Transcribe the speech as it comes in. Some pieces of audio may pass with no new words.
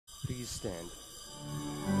Please stand.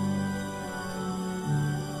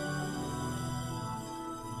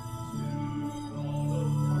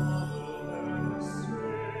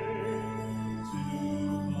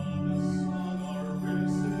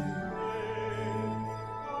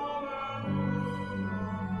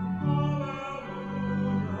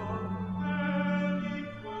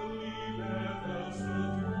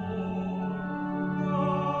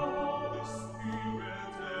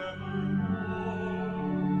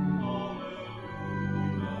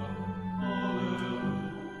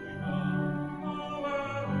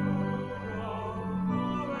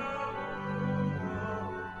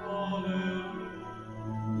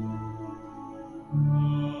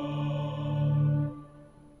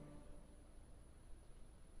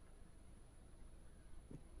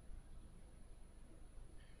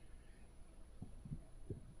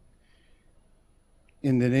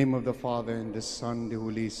 In the name of the Father, and the Son, and the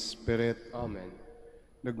Holy Spirit, Amen.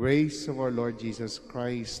 the grace of our Lord Jesus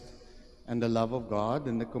Christ, and the love of God,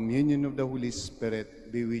 and the communion of the Holy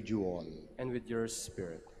Spirit be with you all. And with your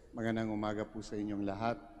spirit. Magandang umaga po sa inyong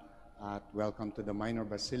lahat, at welcome to the Minor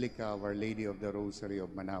Basilica of Our Lady of the Rosary of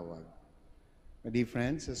Manaoag. My dear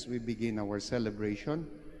friends, as we begin our celebration,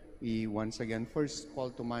 we once again first call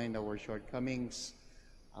to mind our shortcomings,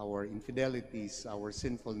 our infidelities, our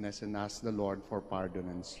sinfulness, and ask the Lord for pardon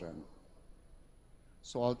and strength.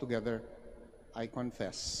 So all together, I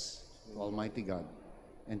confess to Almighty God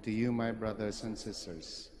and to you, my brothers and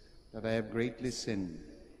sisters, that I have greatly sinned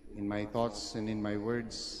in my thoughts and in my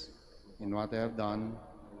words, in what I have done,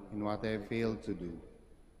 in what I have failed to do.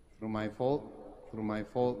 Through my fault, through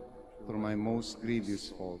my most grievous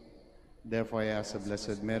fault. Therefore I ask the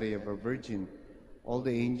Blessed Mary, ever Virgin, all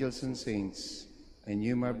the angels and saints, and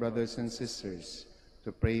you, my brothers and sisters,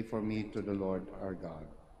 to pray for me to the Lord our God.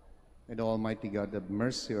 May the Almighty God have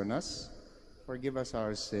mercy on us, forgive us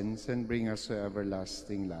our sins, and bring us to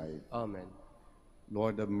everlasting life. Amen.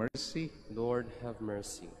 Lord have mercy. Lord, have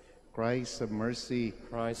mercy. Christ have mercy.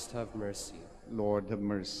 Christ, have mercy. Lord have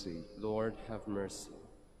mercy. Lord, have mercy.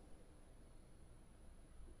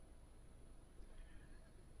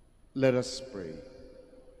 Let us pray.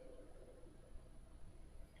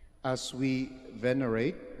 As we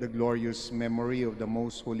venerate the glorious memory of the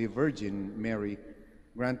Most Holy Virgin Mary,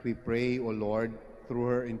 grant, we pray, O Lord, through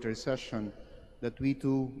her intercession, that we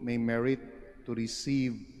too may merit to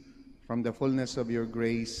receive from the fullness of your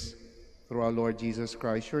grace through our Lord Jesus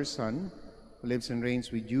Christ, your Son, who lives and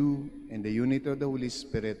reigns with you in the unity of the Holy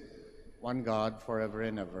Spirit, one God, forever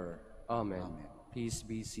and ever. Amen. Amen. Please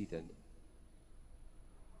be seated.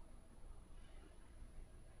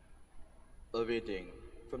 A reading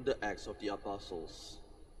from the Acts of the Apostles.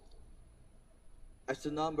 As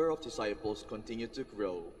the number of disciples continued to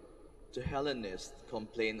grow, the Hellenists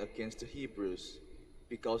complained against the Hebrews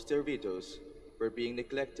because their widows were being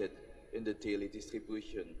neglected in the daily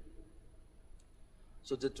distribution.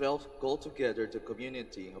 So the 12 called together the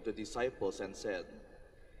community of the disciples and said,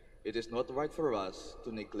 "It is not right for us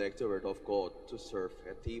to neglect the word of God to serve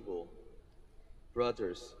at table.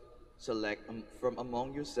 Brothers, select from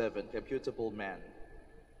among you 7 reputable men,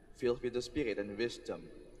 filled with the Spirit and wisdom,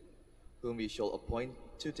 whom we shall appoint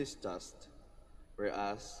to this task,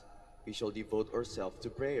 whereas we shall devote ourselves to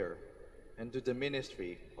prayer and to the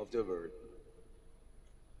ministry of the word."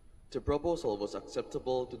 The proposal was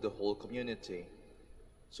acceptable to the whole community,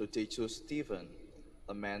 so they chose Stephen,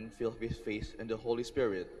 a man filled with faith and the Holy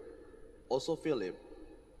Spirit, also Philip,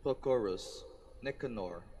 Prochorus,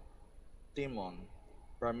 Nicanor, Timon,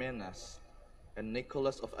 Parmenas, and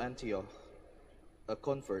Nicholas of Antioch, a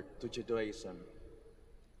convert to Judaism.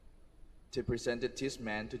 They presented this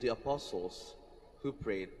man to the apostles, who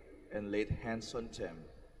prayed and laid hands on them.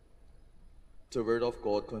 The word of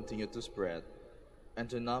God continued to spread, and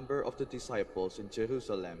the number of the disciples in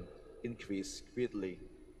Jerusalem increased greatly.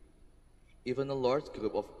 Even a large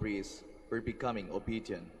group of priests were becoming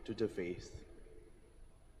obedient to the faith.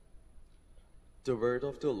 The word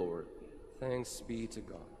of the Lord. Thanks be to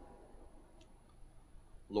God.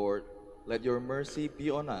 Lord, let your mercy be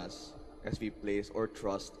on us as we place our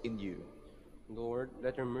trust in you. Lord,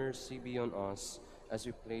 let your mercy be on us as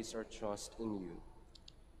we place our trust in you.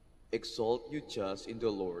 Exalt you just in the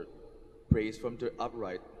Lord. Praise from the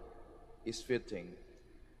upright is fitting.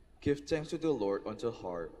 Give thanks to the Lord on the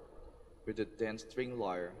harp. With the 10-string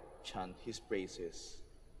lyre, chant his praises.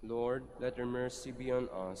 Lord, let your mercy be on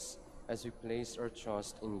us as we place our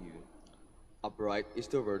trust in you. Upright is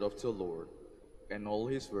the word of the Lord, and all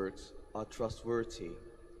his works are trustworthy.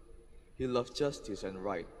 He loves justice and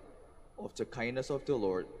right. Of the kindness of the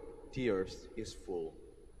Lord, the earth is full.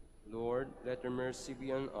 Lord, let your mercy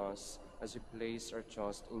be on us as we place our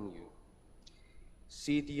trust in you.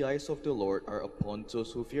 See, the eyes of the Lord are upon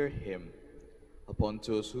those who fear him, upon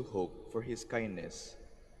those who hope for his kindness,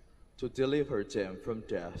 to deliver them from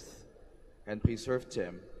death and preserve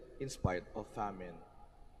them in spite of famine.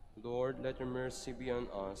 Lord, let your mercy be on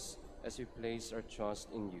us as we place our trust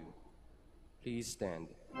in you. Please stand.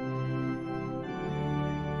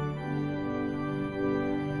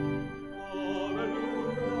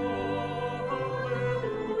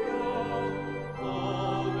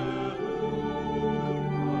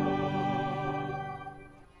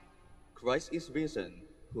 Christ is risen,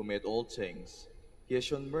 who made all things. He has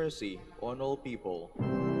shown mercy on all people.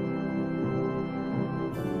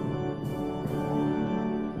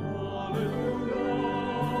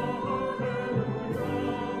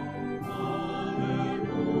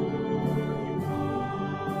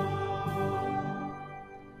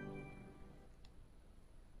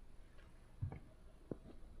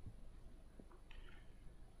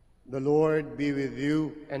 The Lord be with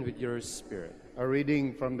you. And with your spirit. A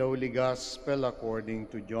reading from the Holy Gospel according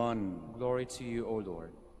to John. Glory to you, O Lord.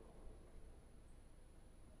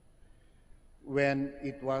 When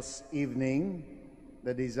it was evening,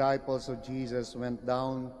 the disciples of Jesus went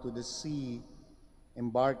down to the sea,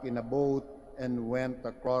 embarked in a boat, and went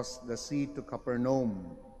across the sea to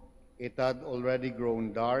Capernaum. It had already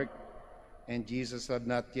grown dark, and Jesus had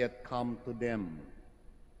not yet come to them.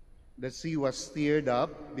 The sea was stirred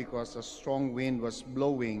up because a strong wind was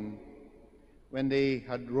blowing. When they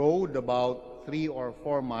had rowed about 3 or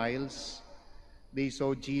 4 miles, they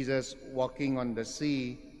saw Jesus walking on the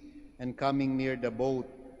sea and coming near the boat,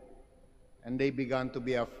 and they began to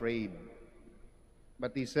be afraid.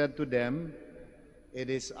 But he said to them, "It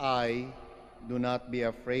is I, do not be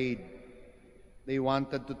afraid." They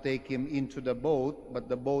wanted to take him into the boat, but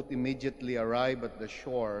the boat immediately arrived at the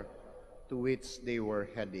shore to which they were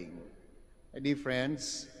heading. My dear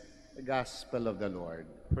friends, the Gospel of the Lord.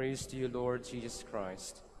 Praise to you, Lord Jesus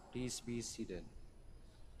Christ. Please be seated.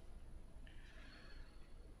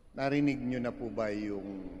 Narinig niyo na po ba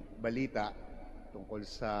yung balita tungkol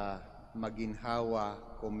sa Maginhawa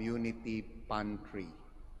Community Pantry?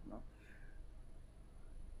 No?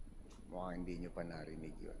 Mukhang hindi niyo pa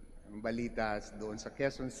narinig yun. Ang balita doon sa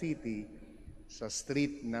Quezon City, sa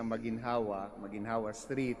street na Maginhawa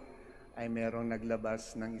Street, ay merong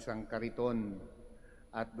naglabas ng isang kariton.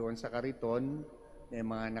 At doon sa kariton, may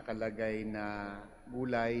mga nakalagay na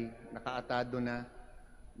gulay, nakaatado na,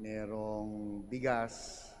 merong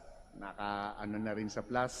bigas, nakaano na rin sa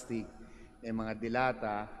plastic, may mga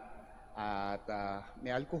dilata, at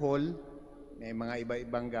may alcohol, may mga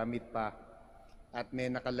iba-ibang gamit pa. At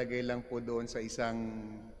may nakalagay lang po doon sa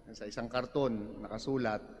isang karton,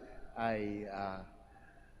 nakasulat, ay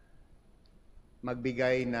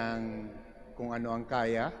magbigay ng kung ano ang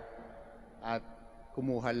kaya at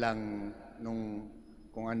kumuha lang nung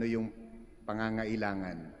kung ano yung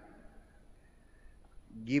pangangailangan.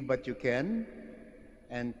 Give what you can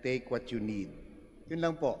and take what you need. Yun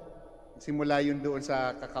lang po. Simula yun doon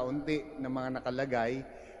sa kakaunti na mga nakalagay,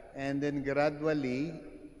 and then gradually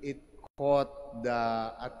it caught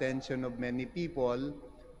the attention of many people.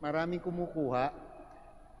 Maraming kumukuha,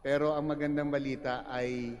 pero ang magandang balita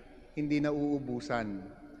ay hindi na uubusan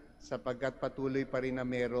sapagkat patuloy pa rin na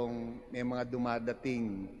may mga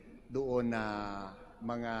dumadating doon na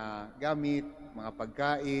mga gamit, mga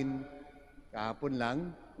pagkain. Kahapon lang,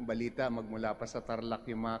 balita, magmula pa sa Tarlac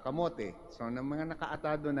yung mga kamote. So, mga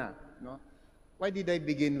nakaatado na. No? Why did I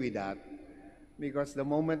begin with that? Because the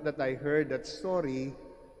moment that I heard that story,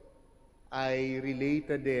 I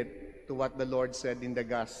related it to what the Lord said in the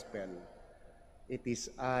Gospel. It is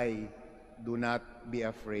I, do not be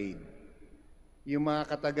afraid. Yung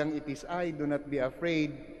mga katagang "it is I, do not be afraid"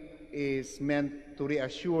 is meant to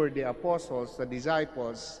reassure the apostles, the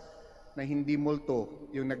disciples, na hindi multo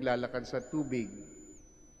yung naglalakad sa tubig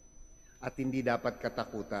at hindi dapat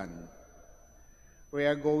katakutan. We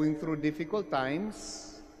are going through difficult times,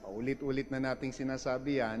 paulit-ulit na nating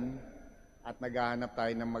sinasabi yan, at naghahanap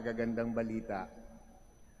tayo ng magagandang balita.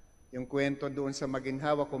 Yung kwento doon sa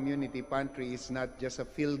Maginhawa Community Pantry is not just a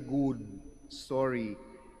feel-good story.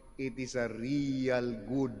 It is a real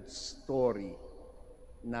good story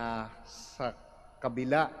na sa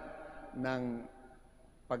kabila ng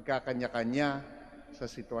pagkakanya-kanya sa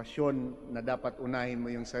sitwasyon na dapat unahin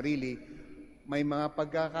mo yung sarili, may mga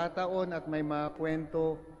pagkakataon at may mga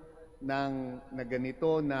kwento na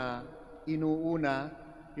ganito na inuuna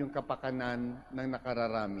yung kapakanan ng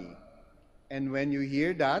nakararami. And when you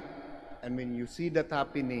hear that, and when you see that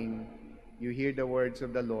happening, you hear the words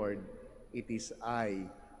of the Lord, "It is I,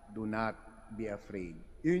 do not be afraid."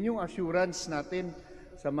 Yun yung assurance natin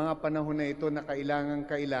sa mga panahon na ito na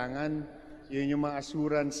kailangan. Yun yung mga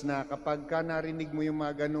assurance na kapag ka narinig mo yung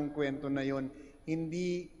mga ganong kwento na yun,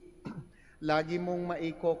 hindi lagi mong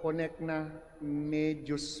maiko-connect na may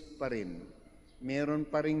Diyos pa rin. Meron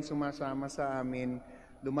pa rin sumasama sa amin,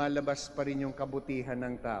 lumalabas pa rin yung kabutihan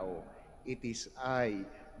ng tao. It is I,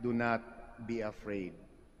 do not be afraid.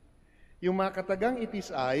 Yung mga katagang it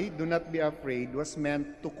is I, do not be afraid, was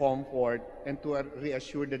meant to comfort and to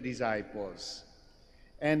reassure the disciples.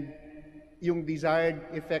 And yung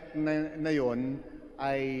desired effect na yon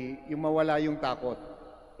ay yung mawala yung takot.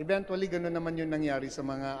 Eventually, gano'n naman yung nangyari sa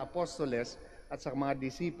mga apostoles at sa mga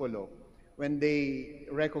disipulo when they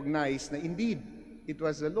recognized na indeed, it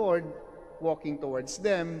was the Lord walking towards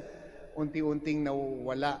them, unti-unting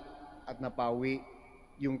nawala at napawi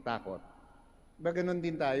yung takot. Diba ganun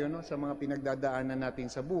din tayo no, sa mga pinagdadaanan natin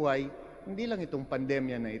sa buhay, hindi lang itong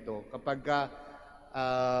pandemya na ito. Kapag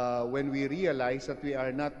when we realize that we are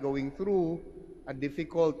not going through a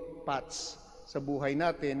difficult paths sa buhay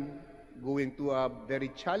natin, going to a very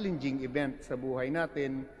challenging event sa buhay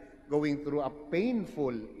natin, going through a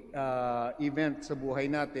painful event sa buhay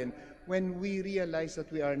natin, when we realize that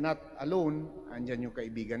we are not alone, andyan yung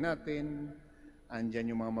kaibigan natin, andyan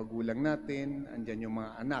yung mga magulang natin, andyan yung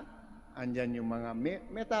mga anak, andyan yung mga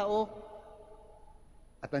may tao,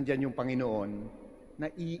 at andyan yung Panginoon,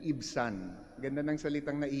 naiibsan. Ganda ng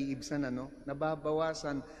salitang naiibsan, ano?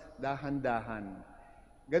 Nababawasan, dahan-dahan.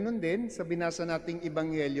 Ganon din sa binasa nating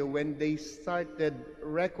Ebanghelyo when they started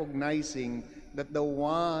recognizing that the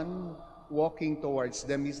one walking towards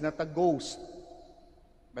them is not a ghost,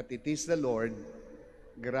 but it is the Lord,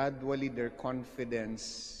 gradually their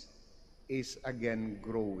confidence is again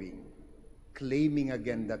growing, claiming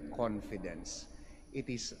again that confidence. It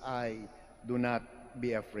is I, do not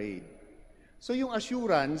be afraid. So yung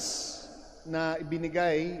assurance na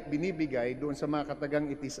binibigay doon sa mga katagang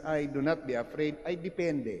it is I, do not be afraid, ay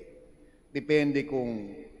depende. Depende kung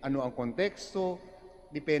ano ang konteksto,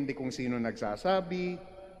 depende kung sino nagsasabi,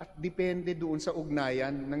 at depende doon sa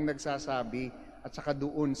ugnayan ng nagsasabi at saka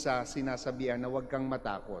doon sa sinasabihan na huwag kang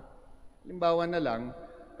matakot. Halimbawa na lang,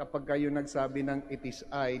 kapag kayo nagsabi ng it is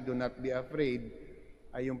I, do not be afraid,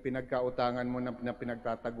 ay yung pinagkautangan mo na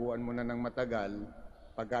pinagtataguan mo na ng matagal,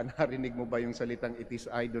 pagka narinig mo ba yung salitang it is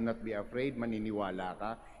I, do not be afraid, maniniwala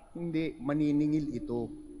ka? Hindi, maniningil ito.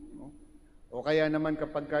 No? O kaya naman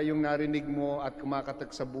kapag kayong narinig mo at kumakatak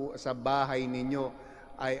sa bahay ninyo,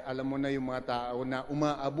 ay alam mo na yung mga tao na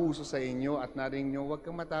umaabuso sa inyo at narinig nyo, huwag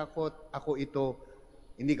kang matakot, ako ito.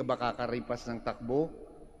 Hindi ka ba kakaripas ng takbo?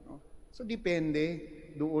 No? So depende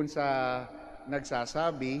doon sa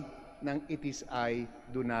nagsasabi ng it is I,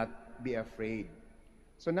 do not be afraid.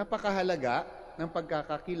 So napakahalaga ng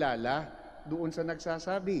pagkakakilala doon sa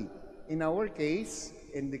nagsasabi. In our case,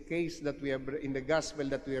 in the case that we have in the gospel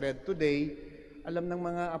that we read today, alam ng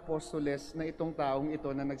mga apostoles na itong taong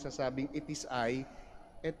ito na nagsasabing it is I,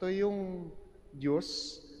 ito yung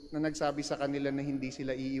Diyos na nagsabi sa kanila na hindi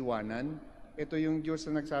sila iiwanan. Ito yung Diyos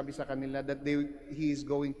na nagsabi sa kanila that He is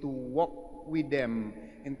going to walk with them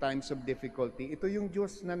in times of difficulty. Ito yung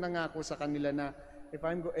Diyos na nangako sa kanila na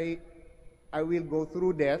I will go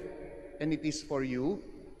through death and it is for you,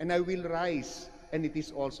 and I will rise and it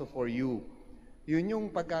is also for you. Yun yung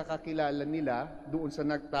pagkakakilala nila doon sa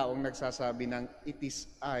nagtaong nagsasabi ng it is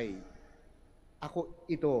I. Ako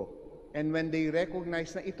ito. And when they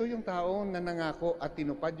recognize na ito yung taong na nangako at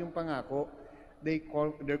tinupad yung pangako,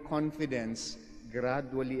 their confidence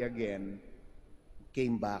gradually again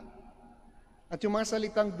came back. At yung mga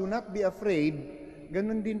salitang do not be afraid,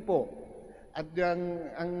 ganun din po. At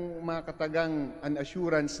ang mga katagang an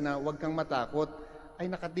assurance na huwag kang matakot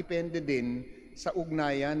ay nakadepende din sa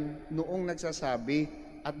ugnayan noong nagsasabi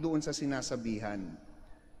at doon sa sinasabihan.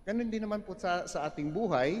 Ganun din naman po sa ating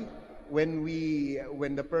buhay when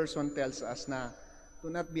the person tells us na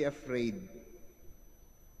do not be afraid.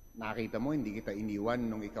 Nakita mo, hindi kita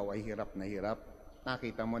iniwan nung ikaw ay hirap na hirap.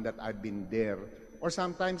 Nakita mo that I've been there. Or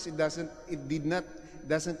sometimes it doesn't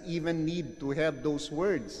even need to have those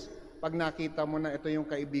words. Pag nakita mo na ito yung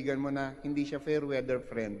kaibigan mo na hindi siya fair weather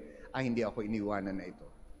friend, hindi ako iniwanan na ito.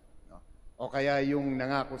 No? O kaya yung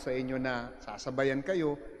nangako sa inyo na sasabayan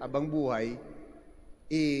kayo habang buhay,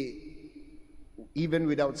 even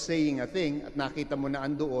without saying a thing, at nakita mo na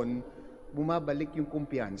andoon, bumabalik yung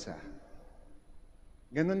kumpiyansa.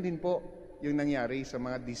 Ganon din po yung nangyari sa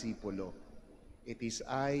mga disipulo. It is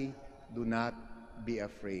I, do not be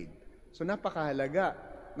afraid. So napakahalaga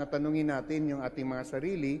na tanungin natin yung ating mga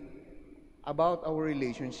sarili about our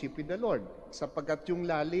relationship with the Lord. Sapagkat yung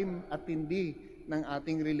lalim at tindi ng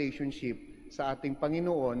ating relationship sa ating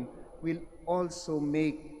Panginoon will also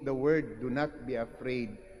make the word do not be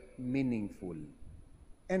afraid meaningful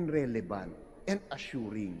and relevant and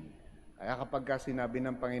assuring. Kaya kapag sinabi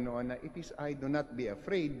ng Panginoon na it is I, do not be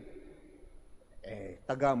afraid,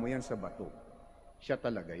 taga mo yan sa bato. Siya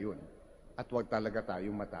talaga yun. At huwag talaga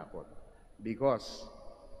tayong matakot. Because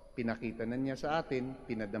pinakita na niya sa atin,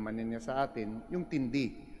 pinadaman na niya sa atin yung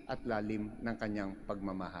tindi at lalim ng kanyang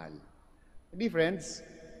pagmamahal. Dear friends,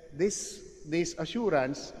 this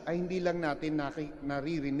assurance ay hindi lang natin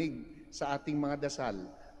naririnig sa ating mga dasal.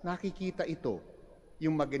 Nakikita ito.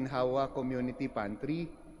 Yung Maginhawa Community Pantry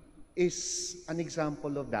is an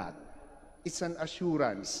example of that. It's an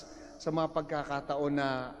assurance sa mga pagkakataon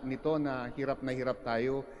na nito na hirap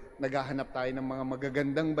tayo, naghahanap tayo ng mga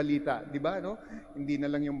magagandang balita, di ba? No? Hindi na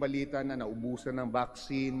lang yung balita na naubusan ng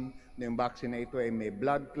vaccine, na yung vaccine na ito ay may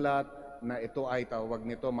blood clot, na ito ay tawag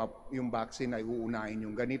nito, yung vaccine ay uunahin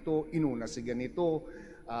yung ganito, inuna si ganito,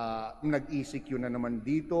 nag-ECQ na naman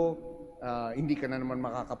dito, hindi ka na naman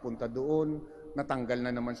makakapunta doon, natanggal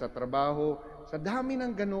na naman sa trabaho. Sa dami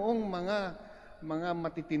ng ganoong mga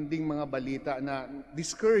matitinding mga balita na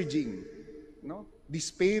discouraging, no?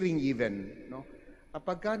 Despairing even, no?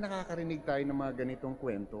 Kapag ka nakakarinig tayo ng mga ganitong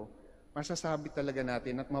kwento, masasabi talaga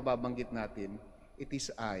natin at mababanggit natin, it is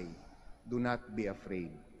I, do not be afraid,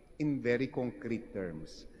 in very concrete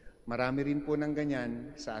terms. Marami rin po ng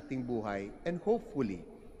ganyan sa ating buhay, and hopefully,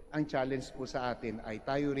 ang challenge po sa atin ay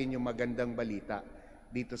tayo rin yung magandang balita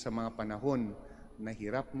dito sa mga panahon na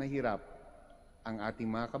hirap ang ating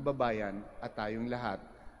mga kababayan at tayong lahat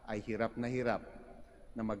ay hirap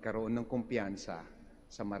na magkaroon ng kumpiyansa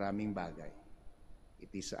sa maraming bagay. It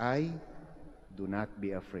is I, do not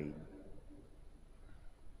be afraid.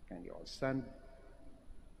 Can you all stand?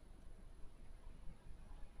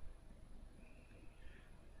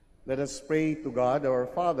 Let us pray to God, our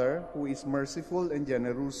Father, who is merciful and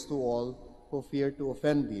generous to all who fear to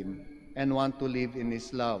offend Him and want to live in His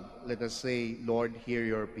love. Let us say, Lord, hear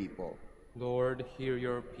your people. Lord, hear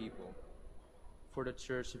your people. For the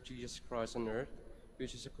Church of Jesus Christ on earth,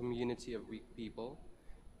 which is a community of weak people,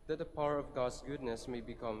 that the power of God's goodness may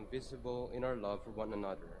become visible in our love for one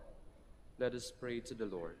another. Let us pray to the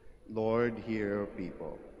Lord. Lord, hear your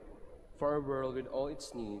people. For our world with all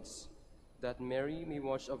its needs, that Mary may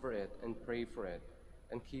watch over it and pray for it,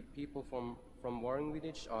 and keep people from warring with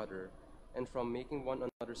each other and from making one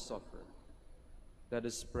another suffer. Let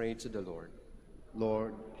us pray to the Lord.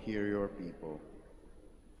 Lord, hear your people.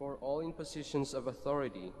 For all in positions of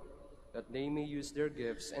authority, that they may use their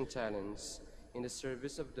gifts and talents in the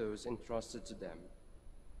service of those entrusted to them.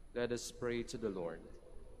 Let us pray to the Lord.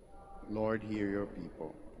 Lord, hear your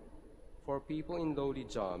people. For people in lowly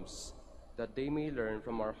jobs, that they may learn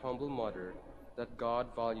from our humble mother that God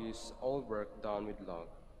values all work done with love.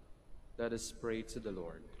 Let us pray to the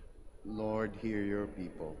Lord. Lord, hear your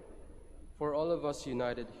people. For all of us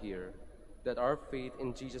united here, that our faith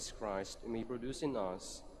in Jesus Christ may produce in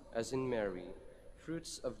us, as in Mary,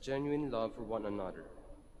 fruits of genuine love for one another.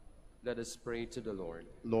 Let us pray to the Lord.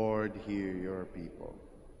 Lord, hear your people.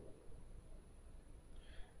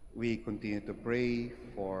 We continue to pray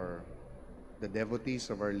for the devotees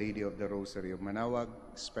of Our Lady of the Rosary of Manaoag,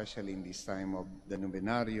 especially in this time of the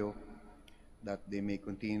Novenario, that they may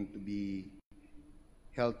continue to be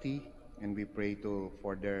healthy, and we pray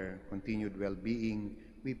for their continued well-being.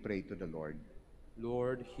 We pray to the Lord.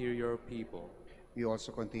 Lord, hear your people. We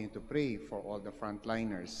also continue to pray for all the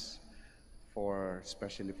frontliners,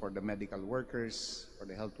 especially for the medical workers, for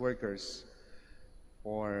the health workers,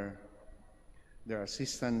 for their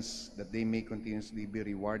assistance, that they may continuously be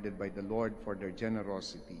rewarded by the Lord for their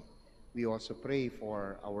generosity. We also pray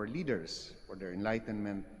for our leaders, for their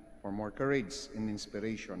enlightenment, for more courage and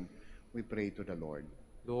inspiration. We pray to the Lord.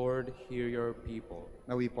 Lord, hear your people.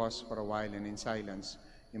 Now we pause for a while, and in silence,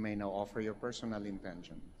 you may now offer your personal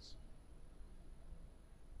intentions.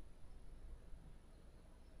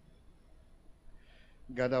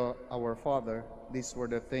 God, our Father, these were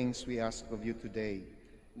the things we ask of you today.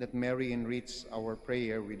 Let Mary enrich our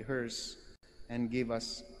prayer with hers and give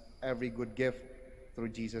us every good gift through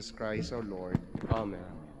Jesus Christ our Lord. Amen.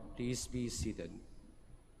 Please be seated.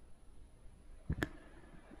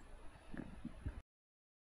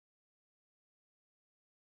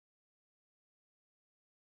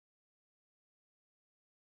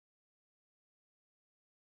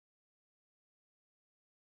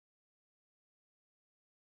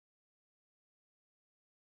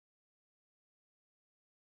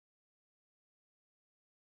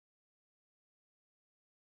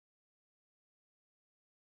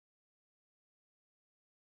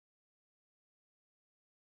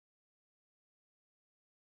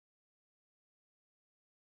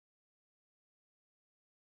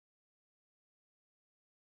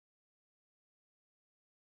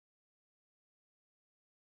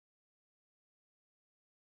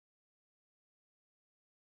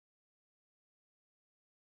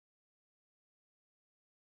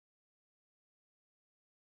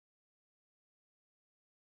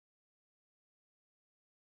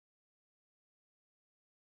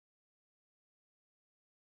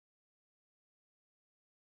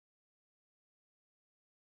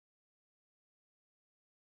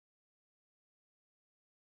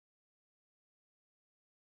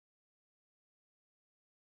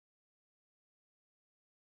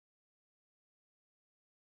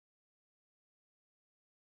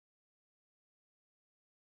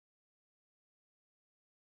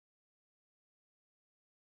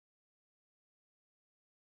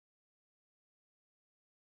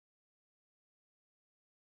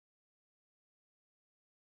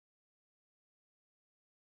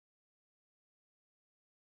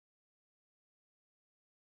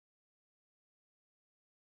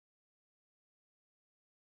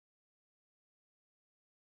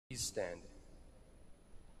 Please stand.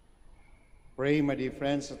 Pray, my dear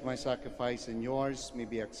friends, that my sacrifice and yours may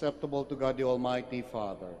be acceptable to God the Almighty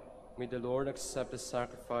Father. May the Lord accept the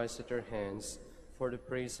sacrifice at your hands for the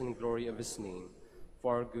praise and glory of his name,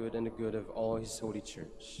 for our good and the good of all his holy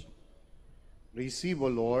church. Receive, O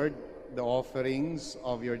Lord, the offerings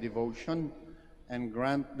of your devotion, and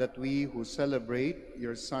grant that we who celebrate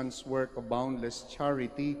your Son's work of boundless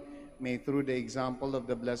charity may, through the example of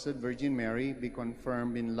the Blessed Virgin Mary, be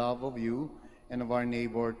confirmed in love of you and of our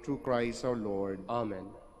neighbor, through Christ our Lord. Amen.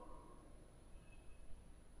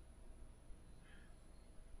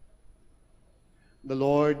 The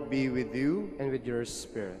Lord be with you. And with your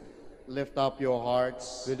spirit, Lift up your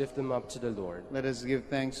hearts. we lift them up to the Lord. Let us give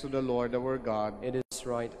thanks to the Lord our God. It is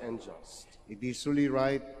right and just. It is truly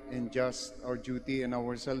right and just, our duty and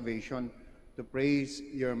our salvation, to praise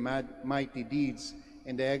your mighty deeds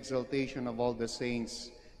and the exaltation of all the saints,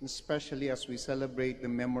 especially as we celebrate the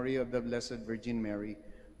memory of the Blessed Virgin Mary,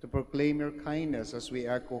 to proclaim your kindness as we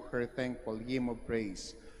echo her thankful hymn of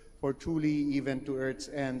praise. For truly, even to earth's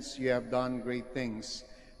ends, you have done great things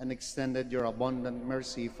and extended your abundant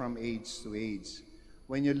mercy from age to age.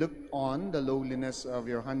 When you looked on the lowliness of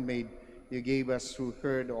your handmaid, you gave us through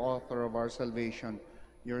her the author of our salvation,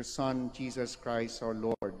 your Son, Jesus Christ our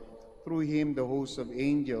Lord. Through him the host of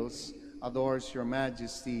angels adores your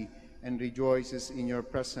majesty and rejoices in your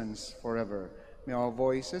presence forever. May our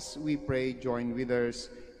voices, we pray, join with theirs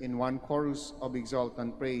in one chorus of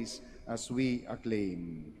exultant praise as we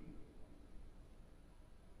acclaim.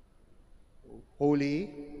 Holy,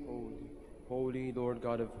 Holy, holy Lord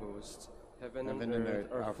God of hosts, heaven and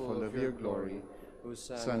earth are full of your glory.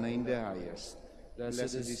 Hosanna in the highest.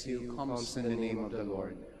 Blessed is he who comes in the name of the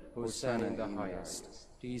Lord. Hosanna in the highest.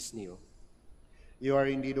 Please kneel. You are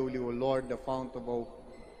indeed holy, O Lord, the fount of all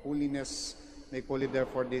holiness. Make holy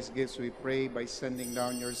therefore these gifts, we pray, by sending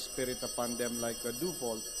down your Spirit upon them like a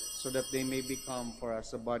dewfall, so that they may become for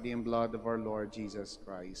us the body and blood of our Lord Jesus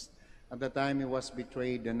Christ. At the time he was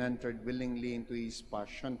betrayed and entered willingly into his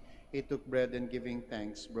passion, he took bread and, giving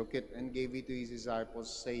thanks, broke it and gave it to his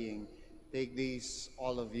disciples, saying, "Take this,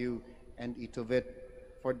 all of you, and eat of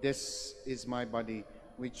it, for this is my body,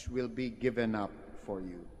 which will be given up for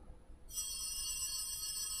you."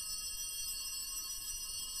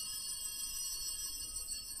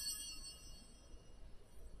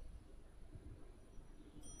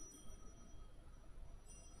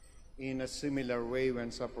 In a similar way, when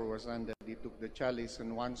supper was ended, he took the chalice,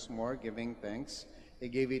 and once more, giving thanks, he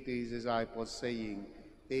gave it to his disciples, saying,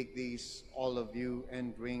 "Take these, all of you,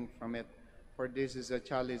 and drink from it, for this is a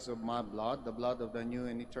chalice of my blood, the blood of the new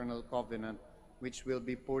and eternal covenant, which will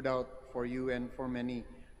be poured out for you and for many,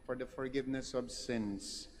 for the forgiveness of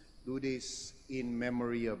sins. Do this in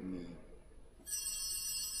memory of me."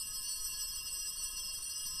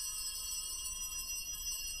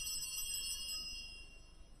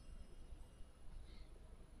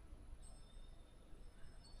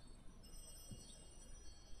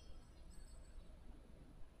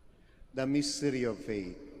 The mystery of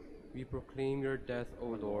faith. We proclaim your death, O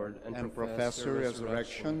Lord, and Profess your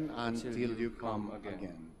resurrection until you come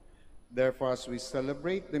again. Therefore, as we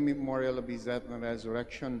celebrate the memorial of his death and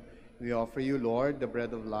resurrection, we offer you, Lord, the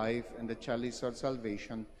bread of life and the chalice of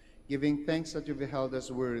salvation, giving thanks that you beheld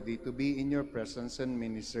us worthy to be in your presence and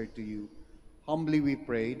minister to you. Humbly we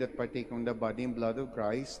pray that, partaking the body and blood of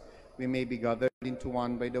Christ, we may be gathered into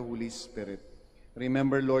one by the Holy Spirit.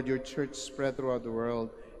 Remember, Lord, your church spread throughout the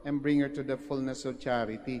world, and bring her to the fullness of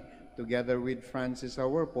charity, together with Francis,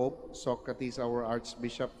 our Pope, Socrates, our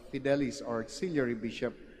Archbishop, Fidelis, our Auxiliary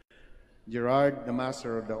Bishop, Gerard, the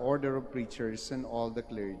Master of the Order of Preachers, and all the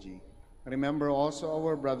clergy. Remember also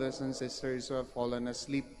our brothers and sisters who have fallen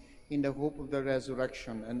asleep in the hope of the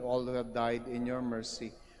resurrection, and all who have died in your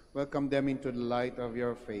mercy. Welcome them into the light of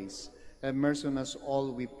your face. Have mercy on us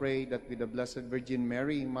all, we pray, that with the Blessed Virgin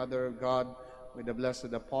Mary, Mother of God, with the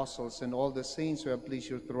blessed apostles and all the saints who have pleased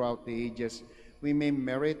you throughout the ages, we may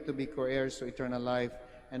merit to be co-heirs to eternal life,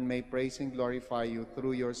 and may praise and glorify you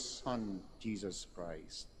through your Son, Jesus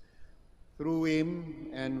Christ. Through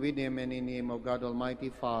him, and with him, and in him, O God Almighty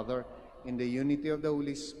Father, in the unity of the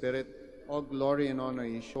Holy Spirit, all glory and honor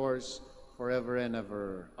is yours forever and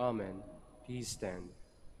ever. Amen. Please stand.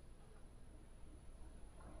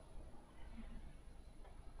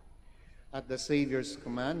 At the Savior's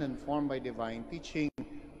command and formed by divine teaching,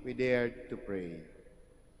 we dare to pray.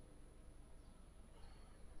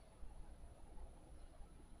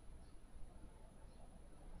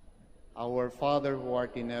 Our Father who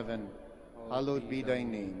art in heaven, hallowed be thy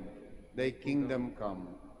name. Thy kingdom come,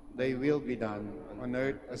 thy will be done, on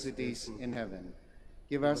earth as it is in heaven.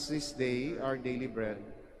 Give us this day our daily bread,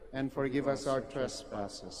 and forgive us our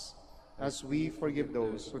trespasses, as we forgive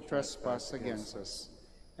those who trespass against us.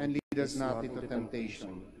 And lead us not into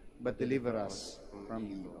temptation, but deliver us from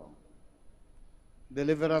evil.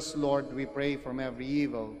 Deliver us, Lord, we pray, from every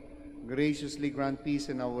evil. Graciously grant peace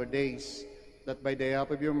in our days, that by the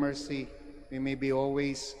help of your mercy we may be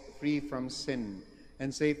always free from sin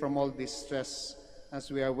and safe from all distress, as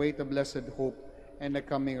we await the blessed hope and the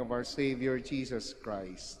coming of our Savior Jesus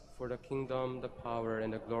Christ. For the kingdom, the power,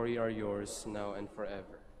 and the glory are yours, now and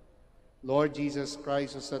forever. Lord Jesus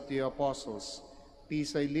Christ, who said to your apostles,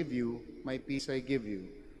 "Peace I leave you, my peace I give you,"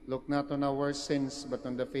 look not on our sins, but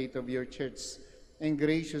on the faith of your church, and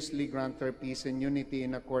graciously grant her peace and unity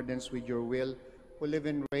in accordance with your will, who live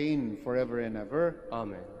and reign forever and ever.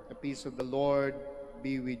 Amen. The peace of the Lord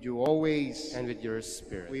be with you always. And with your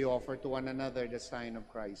spirit. We offer to one another the sign of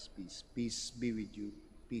Christ's peace. Peace be with you.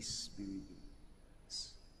 Peace be with you.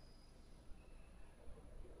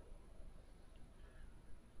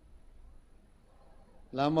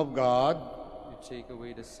 Lamb of God, You take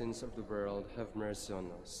away the sins of the world, have mercy on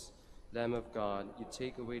us. Lamb of God, you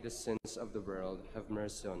take away the sins of the world, have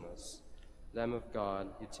mercy on us. Lamb of God,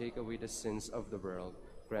 you take away the sins of the world,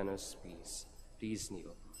 grant us peace. Please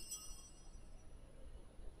kneel.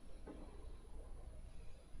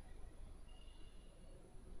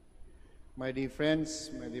 my dear friends,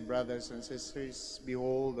 my dear brothers and sisters,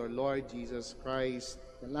 behold our Lord Jesus Christ,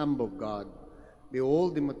 the Lamb of God.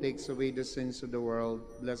 Behold him who takes away the sins of the world.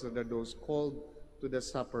 Blessed are those called to the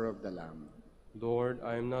supper of the Lamb. Lord,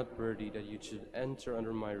 I am not worthy that you should enter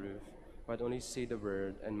under my roof, but only say the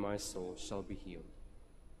word, and my soul shall be healed.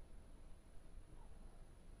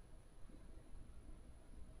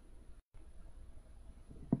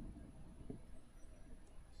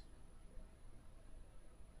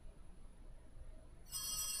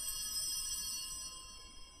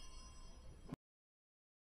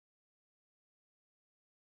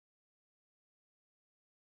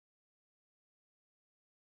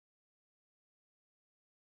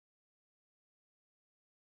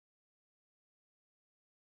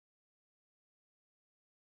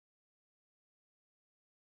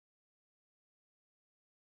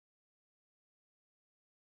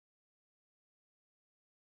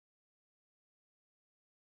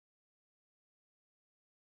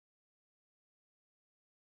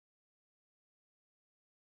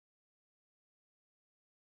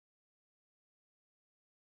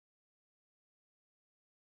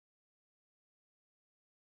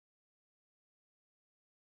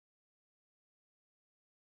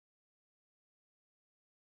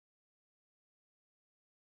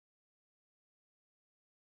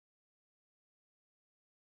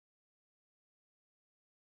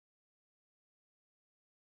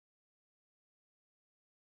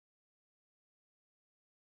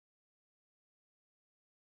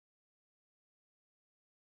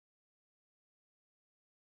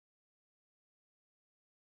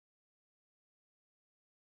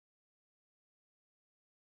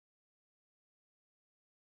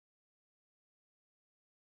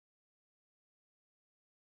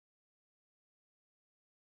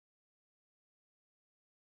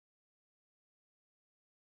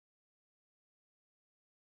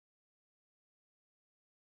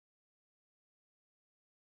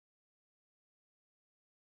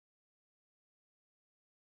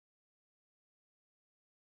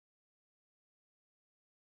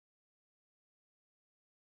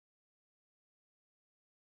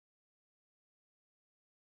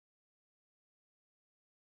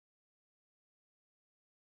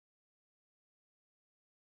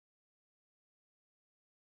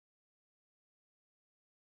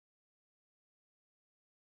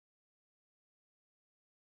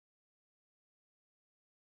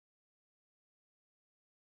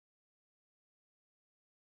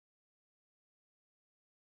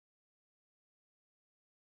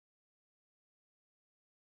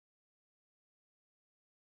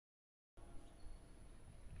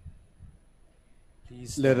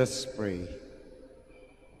 Please Let us pray.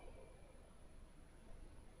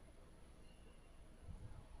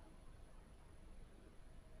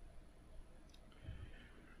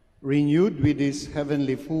 Renewed with this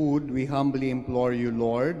heavenly food, we humbly implore you,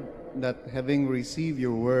 Lord, that having received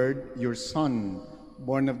your word, your Son,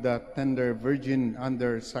 born of the tender Virgin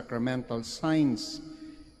under sacramental signs,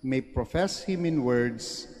 may profess him in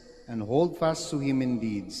words and hold fast to him in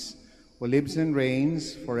deeds, who lives and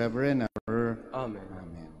reigns forever and ever. Amen.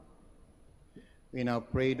 Amen. We now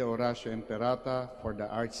pray the Oratio Imperata for the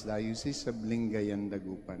Archdiocese of Lingayen,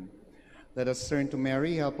 Dagupan. Let us turn to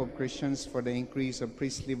Mary, help of Christians, for the increase of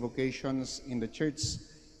priestly vocations in the Church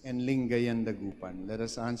and Lingayen, Dagupan. Let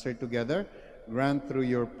us answer together grant through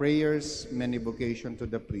your prayers many vocation to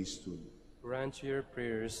the priesthood. Grant to your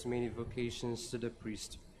prayers many vocations to the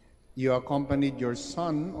priesthood. You accompanied your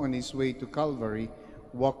Son on his way to Calvary.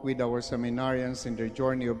 Walk with our seminarians in their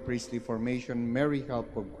journey of priestly formation. Mary,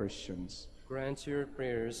 help of Christians. Grant to your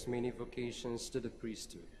prayers many vocations to the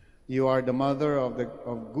priesthood. You are the mother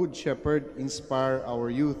of Good Shepherd. Inspire our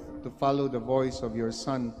youth to follow the voice of your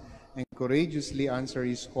Son and courageously answer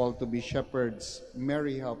his call to be shepherds.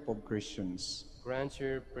 Mary, help of Christians. Grant to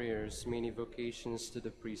your prayers many vocations to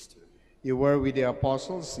the priesthood. You were with the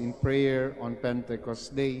apostles in prayer on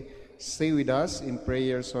Pentecost Day. Stay with us in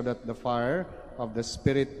prayer so that the fire of the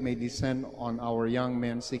Spirit may descend on our young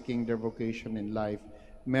men seeking their vocation in life.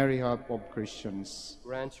 Mary, help of Christians.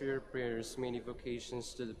 Grant to your prayers many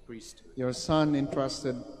vocations to the priesthood. Your Son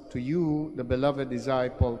entrusted to you the beloved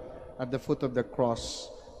disciple at the foot of the cross.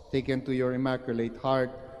 Taken to your immaculate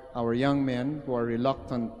heart, our young men who are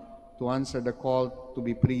reluctant to answer the call to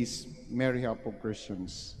be priests. Mary, help of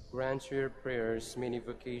Christians. Grant to your prayers many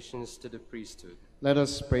vocations to the priesthood. Let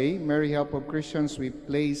us pray. Mary, help of Christians, we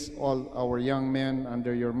place all our young men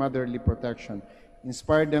under your motherly protection.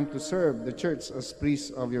 Inspire them to serve the Church as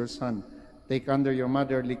priests of your Son. Take under your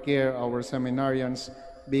motherly care our seminarians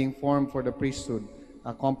being formed for the priesthood.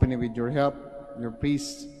 Accompany with your help your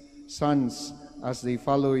priests' sons as they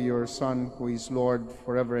follow your Son who is Lord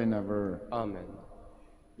forever and ever. Amen.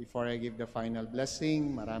 Before I give the final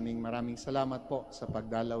blessing, maraming salamat po sa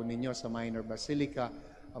pagdalaw ninyo sa Minor Basilica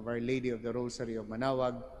of Our Lady of the Rosary of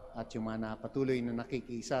Manaoag at yung mga patuloy na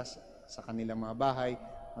nakikisa sa kanilang mga bahay.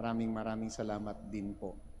 Maraming salamat din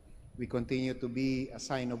po. We continue to be a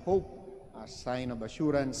sign of hope, a sign of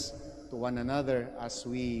assurance to one another as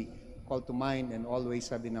we call to mind and always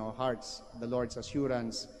have in our hearts the Lord's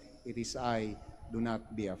assurance, "It is I, do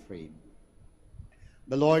not be afraid."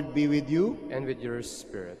 The Lord be with you. And with your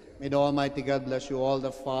spirit. May the Almighty God bless you all,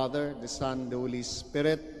 the Father, the Son, the Holy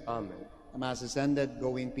Spirit. Amen. The Mass is ended.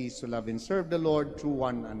 Go in peace to love and serve the Lord through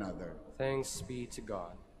one another. Thanks be to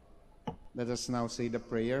God. Let us now say the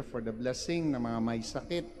prayer for the blessing ng mga may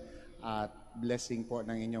sakit at blessing po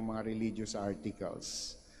ng inyong mga religious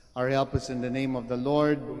articles. Our help is in the name of the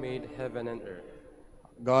Lord, Who made heaven and earth.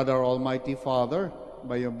 God our Almighty Father.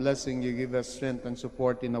 By your blessing you give us strength and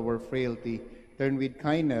support in our frailty. Turn with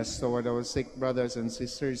kindness toward our sick brothers and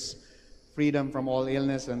sisters, freedom from all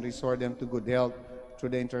illness, and restore them to good health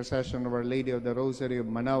through the intercession of Our Lady of the Rosary of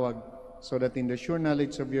Manaoag, so that in the sure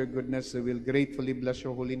knowledge of your goodness they will gratefully bless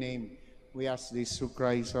your holy name. We ask this through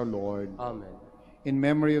Christ our Lord. Amen. In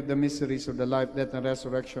memory of the mysteries of the life, death, and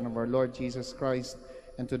resurrection of our Lord Jesus Christ,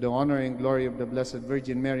 and to the honor and glory of the Blessed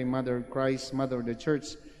Virgin Mary, Mother of Christ, Mother of the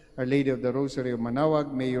Church, Our Lady of the Rosary of Manaoag,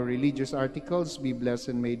 may your religious articles be blessed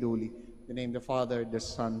and made holy. In the name of the Father, the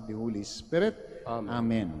Son, the Holy Spirit. Amen.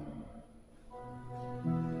 Amen.